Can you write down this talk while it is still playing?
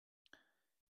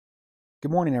Good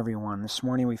morning, everyone. This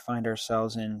morning we find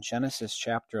ourselves in Genesis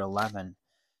chapter 11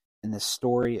 in the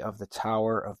story of the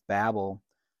Tower of Babel.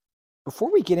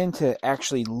 Before we get into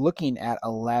actually looking at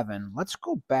 11, let's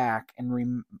go back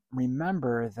and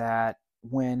remember that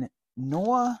when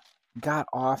Noah got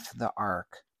off the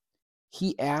ark,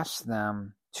 he asked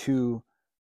them to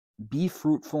be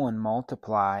fruitful and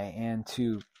multiply and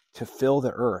to fill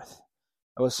the earth.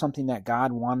 It was something that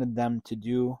God wanted them to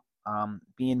do,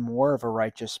 being more of a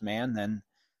righteous man than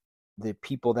the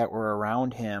people that were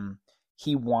around him.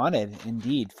 He wanted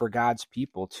indeed for God's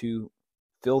people to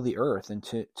fill the earth and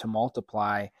to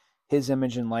multiply his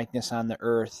image and likeness on the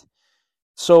earth.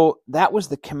 So that was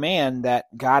the command that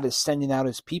God is sending out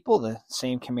his people, the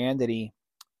same command that he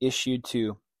issued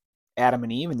to Adam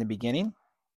and Eve in the beginning.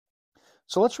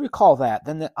 So let's recall that.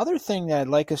 Then the other thing that I'd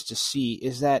like us to see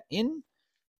is that in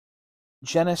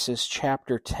Genesis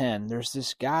chapter 10, there's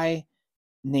this guy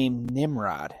named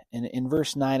Nimrod. And in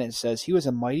verse 9 it says, he was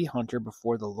a mighty hunter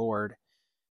before the Lord.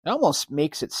 It almost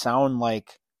makes it sound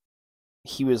like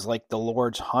he was like the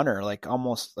Lord's hunter, like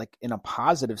almost like in a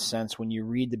positive sense when you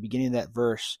read the beginning of that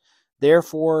verse.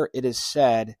 Therefore it is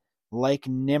said, like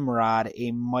Nimrod,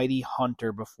 a mighty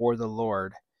hunter before the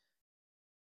Lord.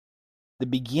 The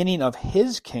beginning of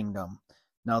his kingdom.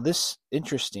 Now this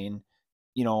interesting,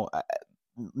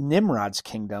 Nimrod's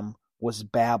kingdom was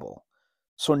Babel.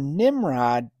 So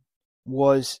Nimrod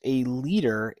was a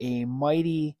leader, a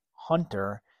mighty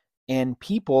hunter, and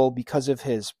people, because of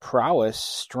his prowess,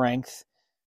 strength,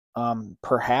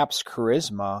 perhaps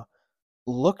charisma,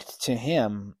 looked to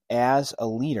him as a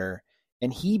leader,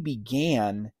 and he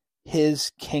began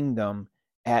his kingdom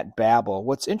at Babel.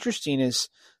 What's interesting is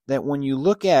that when you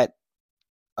look at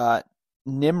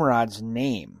Nimrod's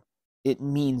name, it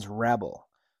means rebel.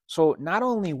 So not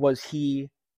only was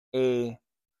he a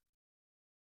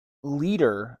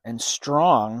leader and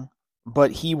strong, but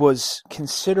he was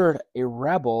considered a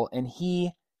rebel, and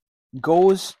he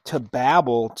goes to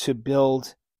Babel to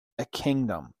build a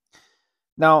kingdom.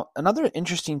 Now, another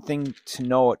interesting thing to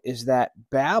note is that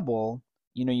Babel,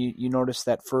 you notice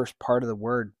that first part of the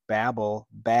word Babel,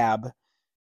 Bab,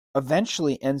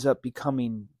 eventually ends up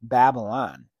becoming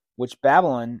Babylon, which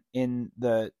Babylon in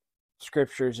the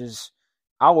scriptures is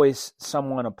always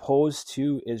someone opposed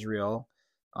to Israel.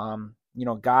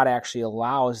 God actually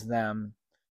allows them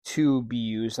to be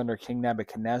used under King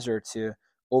Nebuchadnezzar to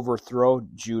overthrow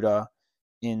Judah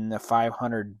in the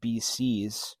 500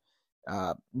 BCs.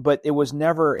 But it was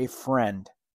never a friend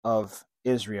of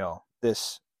Israel,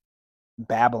 this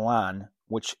Babylon,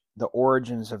 which the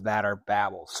origins of that are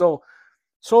Babel.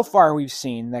 So far we've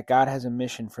seen that God has a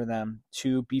mission for them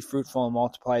to be fruitful and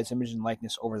multiply his image and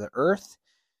likeness over the earth.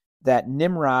 That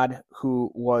Nimrod,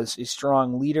 who was a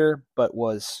strong leader but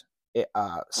was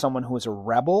someone who was a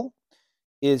rebel,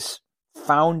 is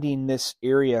founding this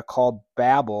area called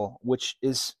Babel, which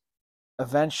is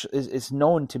eventually is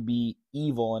known to be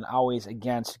evil and always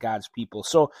against God's people.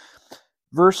 So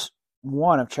verse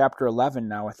 1 of chapter 11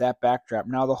 now, with that backdrop,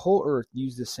 now the whole earth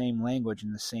used the same language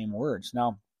and the same words.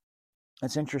 Now,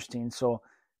 it's interesting. So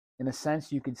in a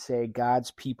sense, you could say God's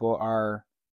people are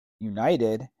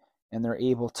united and they're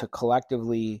able to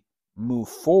collectively move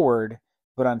forward,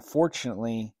 but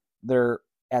unfortunately, they're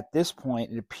at this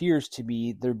point, it appears to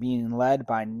be they're being led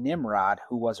by Nimrod,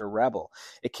 who was a rebel.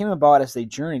 It came about as they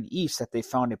journeyed east that they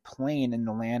found a plain in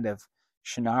the land of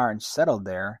Shinar and settled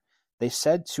there. They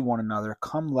said to one another,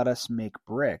 "Come, let us make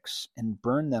bricks and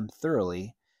burn them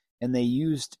thoroughly." And they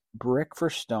used brick for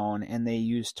stone, and they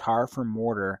used tar for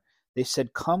mortar. They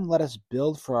said, "Come, let us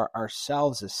build for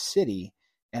ourselves a city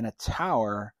and a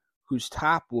tower whose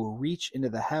top will reach into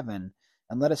the heaven,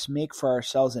 and let us make for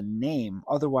ourselves a name,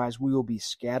 otherwise we will be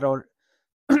scattered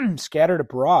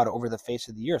abroad over the face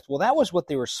of the earth." Well, that was what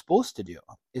they were supposed to do,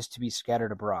 is to be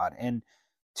scattered abroad. And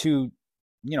to,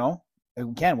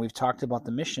 again, we've talked about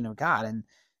the mission of God,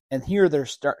 and here they're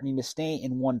starting to stay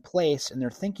in one place, and they're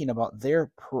thinking about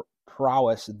their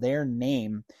prowess, their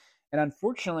name. And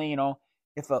unfortunately,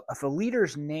 if a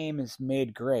leader's name is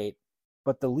made great,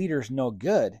 but the leader's no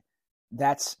good,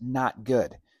 that's not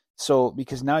good. So,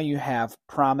 because now you have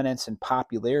prominence and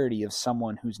popularity of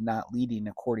someone who's not leading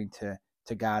according to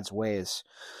God's ways.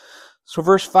 So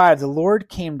verse 5, the Lord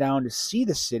came down to see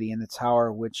the city and the tower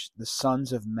which the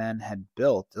sons of men had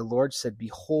built. The Lord said,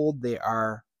 "Behold, they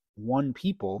are one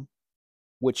people,"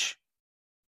 which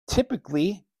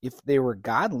typically, if they were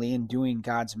godly and doing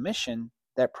God's mission,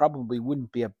 that probably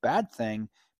wouldn't be a bad thing.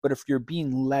 But if you're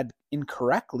being led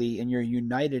incorrectly and you're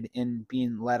united in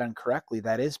being led incorrectly,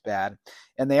 that is bad.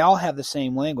 And they all have the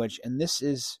same language, and this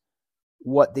is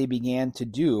what they began to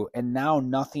do. And now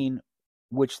nothing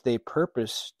which they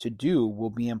purpose to do will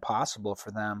be impossible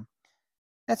for them.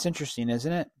 That's interesting,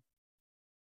 isn't it?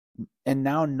 And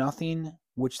now nothing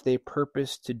which they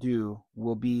purpose to do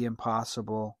will be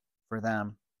impossible for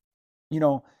them.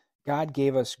 God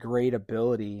gave us great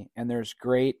ability, and there's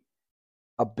great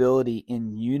ability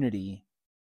in unity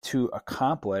to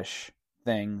accomplish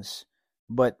things,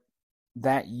 but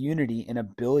that unity and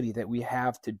ability that we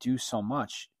have to do so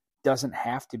much doesn't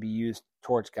have to be used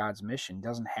towards God's mission,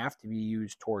 doesn't have to be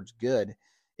used towards good.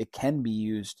 It can be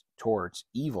used towards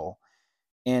evil.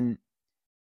 And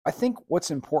I think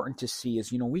what's important to see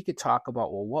is, we could talk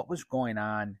about, well, what was going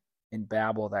on in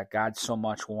Babel that God so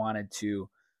much wanted to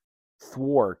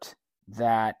thwart,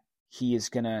 that he is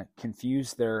going to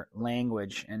confuse their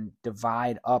language and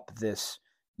divide up this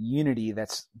unity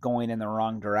that's going in the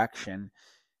wrong direction.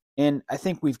 And I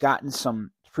think we've gotten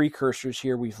some precursors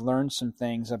here. We've learned some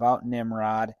things about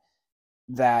Nimrod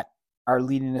that are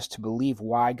leading us to believe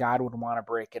why God would want to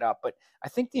break it up. But I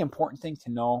think the important thing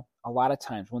to know, a lot of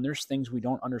times when there's things we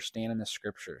don't understand in the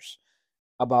scriptures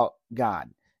about God,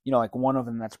 like one of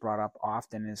them that's brought up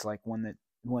often is like when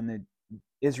the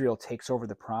Israel takes over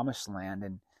the promised land,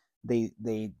 and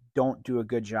they don't do a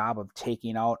good job of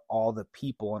taking out all the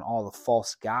people and all the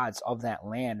false gods of that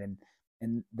land,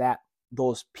 and that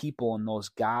those people and those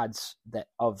gods that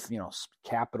of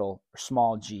capital or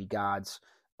small g gods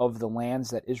of the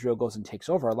lands that Israel goes and takes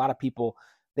over, a lot of people,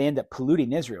 they end up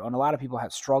polluting Israel, and a lot of people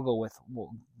have struggled with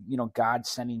God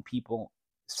sending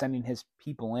his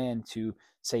people in to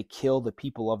say kill the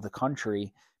people of the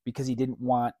country because he didn't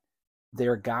want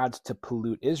their gods to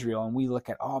pollute Israel. And we look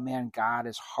at, oh man, God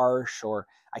is harsh, or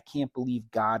I can't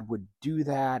believe God would do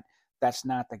that. That's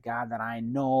not the God that I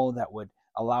know that would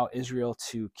allow Israel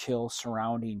to kill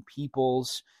surrounding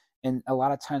peoples. And a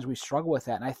lot of times we struggle with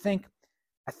that. And I think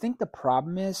the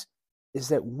problem is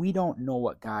that we don't know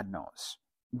what God knows.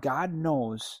 God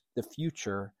knows the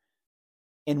future,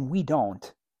 and we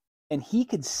don't. And he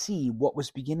could see what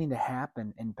was beginning to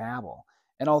happen in Babel.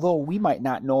 And although we might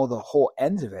not know the whole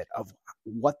end of it, of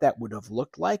what that would have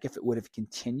looked like if it would have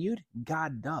continued,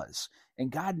 God does.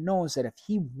 And God knows that if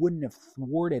he wouldn't have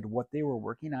thwarted what they were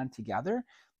working on together,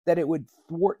 that it would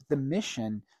thwart the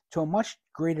mission to a much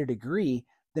greater degree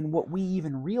than what we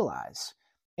even realize.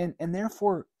 And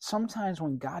therefore, sometimes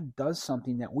when God does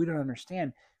something that we don't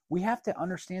understand, we have to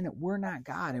understand that we're not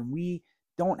God, and we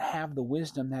don't have the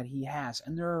wisdom that he has.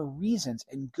 And there are reasons,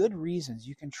 and good reasons,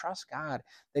 you can trust God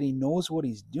that he knows what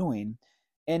he's doing,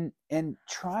 and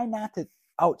try not to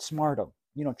outsmart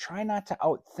him. Try not to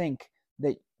outthink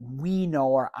that we know,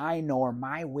 or I know, or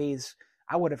my ways,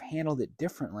 I would have handled it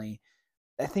differently.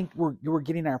 I think we're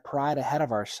getting our pride ahead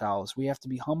of ourselves. We have to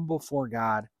be humble before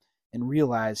God and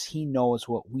realize he knows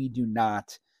what we do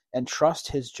not, and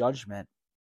trust his judgment.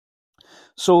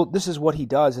 So this is what he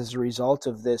does as a result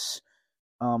of this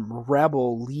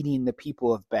rebel leading the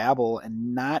people of Babel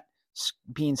and not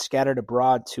being scattered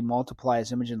abroad to multiply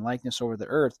his image and likeness over the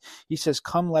earth. He says,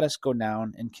 come, let us go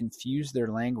down and confuse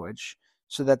their language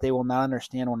so that they will not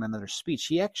understand one another's speech.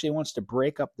 He actually wants to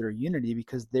break up their unity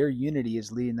because their unity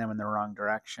is leading them in the wrong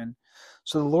direction.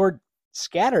 So the Lord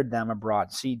scattered them abroad.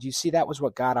 Do you see that was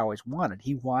what God always wanted?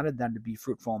 He wanted them to be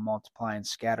fruitful and multiply and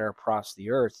scatter across the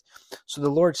earth. So the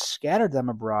Lord scattered them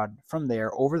abroad from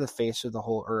there over the face of the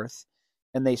whole earth,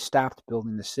 and they stopped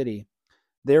building the city.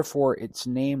 Therefore its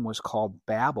name was called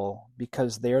Babel,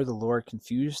 because there the Lord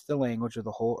confused the language of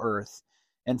the whole earth,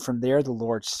 and from there the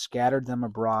Lord scattered them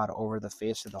abroad over the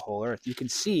face of the whole earth. You can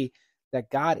see that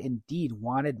God indeed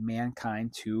wanted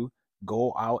mankind to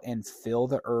go out and fill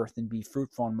the earth and be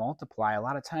fruitful and multiply. A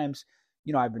lot of times,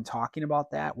 I've been talking about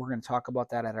that. We're going to talk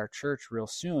about that at our church real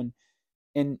soon.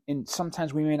 And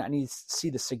sometimes we may not need to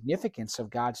see the significance of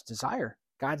God's desire.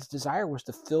 God's desire was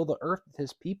to fill the earth with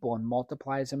his people and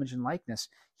multiply his image and likeness.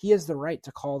 He has the right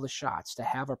to call the shots, to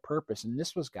have a purpose. And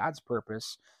this was God's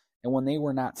purpose. And when they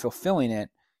were not fulfilling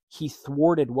it, he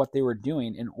thwarted what they were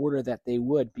doing in order that they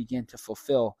would begin to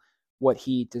fulfill what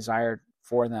he desired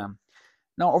for them.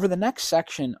 Now, over the next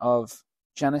section of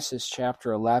Genesis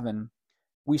chapter 11,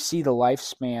 we see the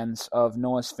lifespans of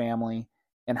Noah's family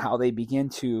and how they begin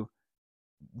to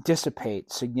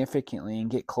dissipate significantly and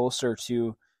get closer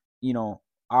to,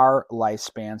 our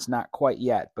lifespans. Not quite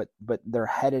yet, but they're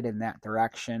headed in that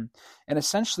direction. And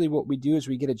essentially what we do is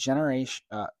we get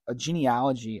a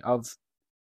genealogy of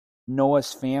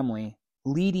Noah's family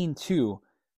leading to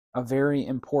a very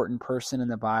important person in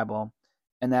the Bible,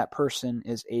 and that person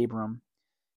is Abram.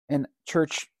 And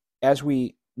church, as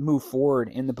we move forward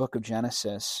in the book of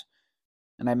Genesis,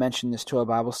 and I mentioned this to a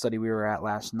Bible study we were at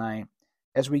last night,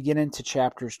 as we get into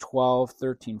chapters 12,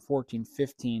 13, 14,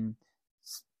 15,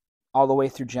 all the way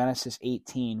through Genesis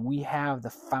 18, we have the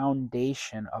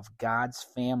foundation of God's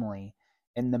family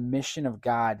and the mission of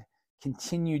God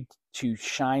continued to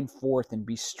shine forth and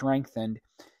be strengthened.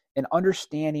 And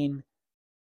understanding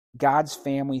God's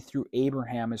family through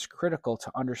Abraham is critical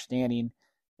to understanding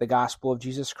the gospel of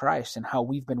Jesus Christ and how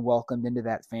we've been welcomed into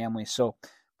that family. So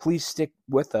please stick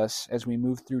with us as we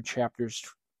move through chapters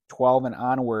 12 and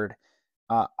onward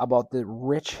about the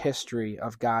rich history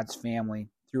of God's family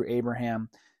through Abraham,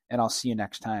 and I'll see you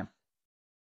next time.